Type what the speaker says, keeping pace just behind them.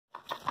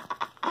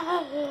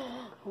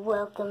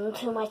Welcome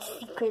to my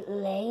secret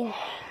lair.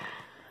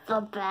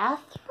 The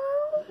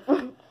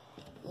bathroom?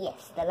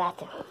 Yes, the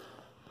bathroom.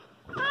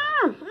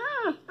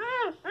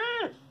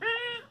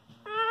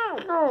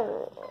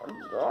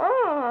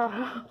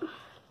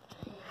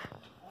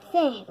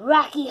 Say,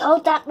 Rocky,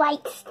 hold that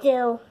light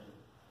still.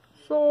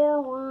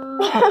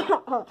 Sorry.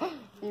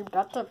 You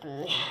better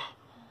be.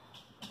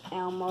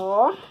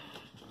 Elmo,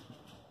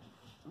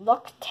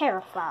 look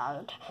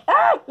terrified.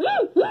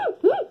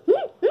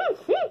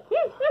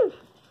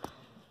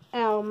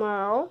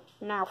 Elmo,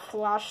 now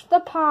flush the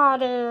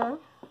potty.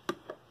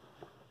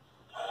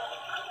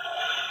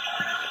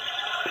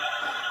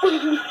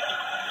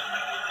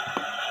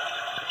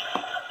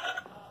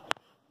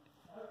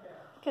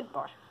 Good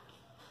boy.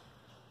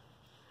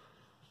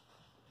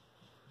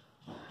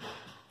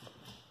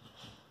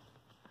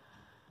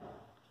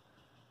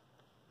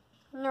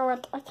 You know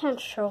what? I can't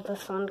show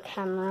this on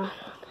camera.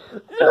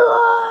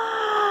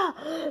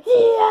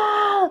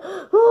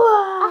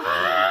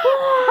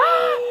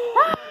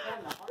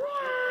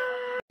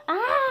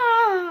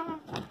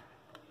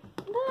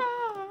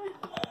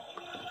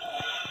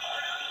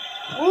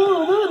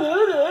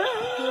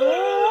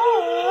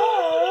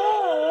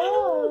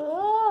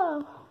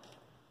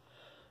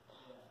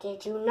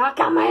 Did you knock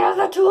out my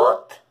other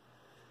tooth?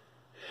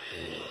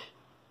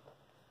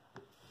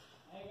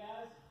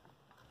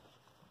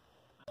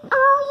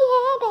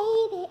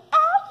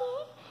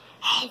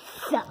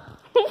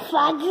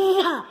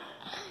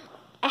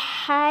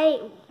 Hi,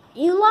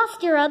 you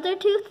lost your other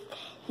tooth?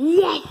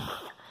 Yes,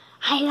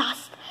 I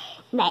lost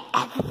my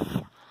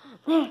other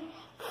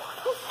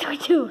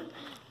tooth.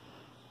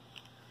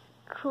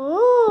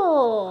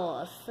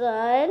 Cool,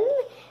 son.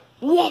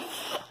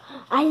 Yes,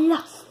 I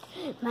lost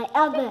my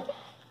other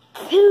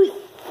tooth.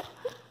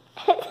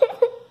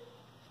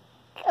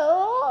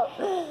 Cool.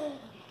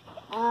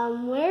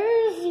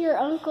 Where's your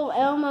Uncle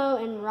Elmo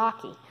and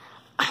Rocky?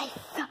 I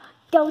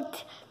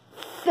don't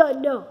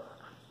know.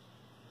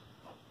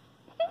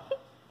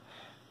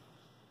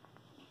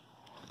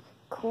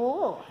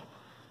 Cool.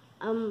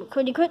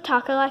 Could you quit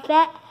talking like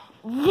that?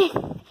 This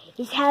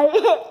is how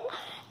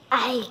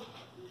I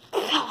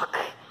talk.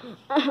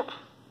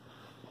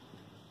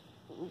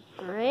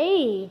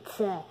 Great.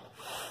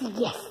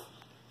 Yes.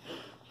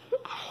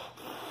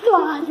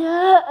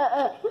 Father,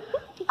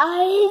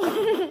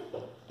 I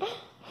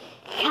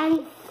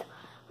can't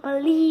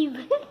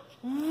believe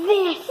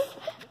this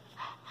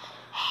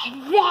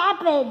has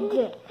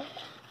happened.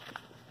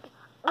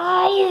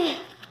 I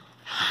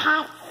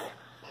have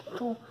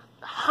to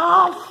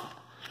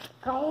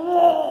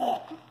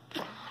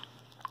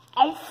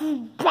it's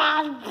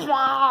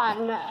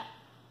Batman.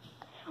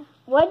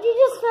 What did you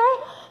just say?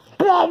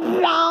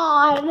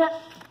 Batman.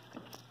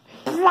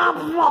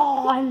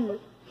 Batman.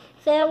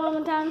 Say that one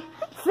more time.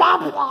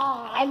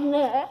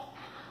 Batman.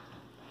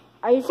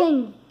 Are you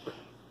saying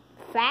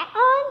fat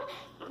on?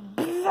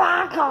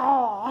 Back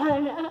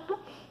on.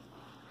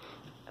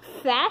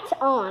 Fat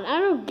on. I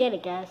don't get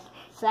it, guys.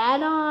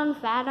 Sat on,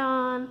 fat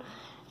on,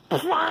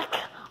 back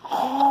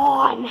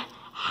on,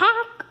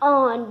 hack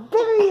on.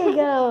 There you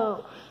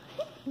go.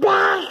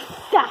 Back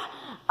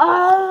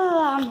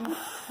on.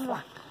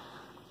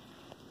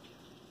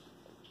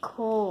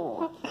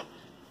 Cool.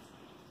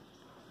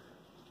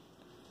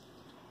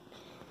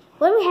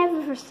 What do we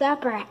have for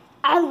supper?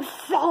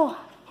 Also,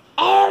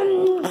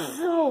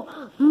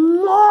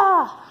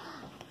 more.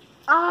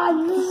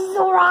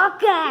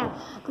 Rocket.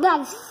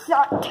 That's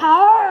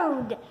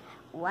toad.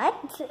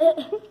 What?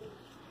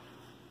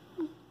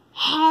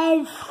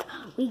 As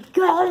we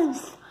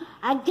goes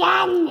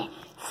again.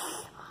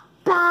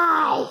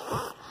 Bye,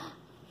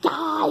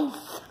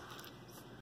 guys.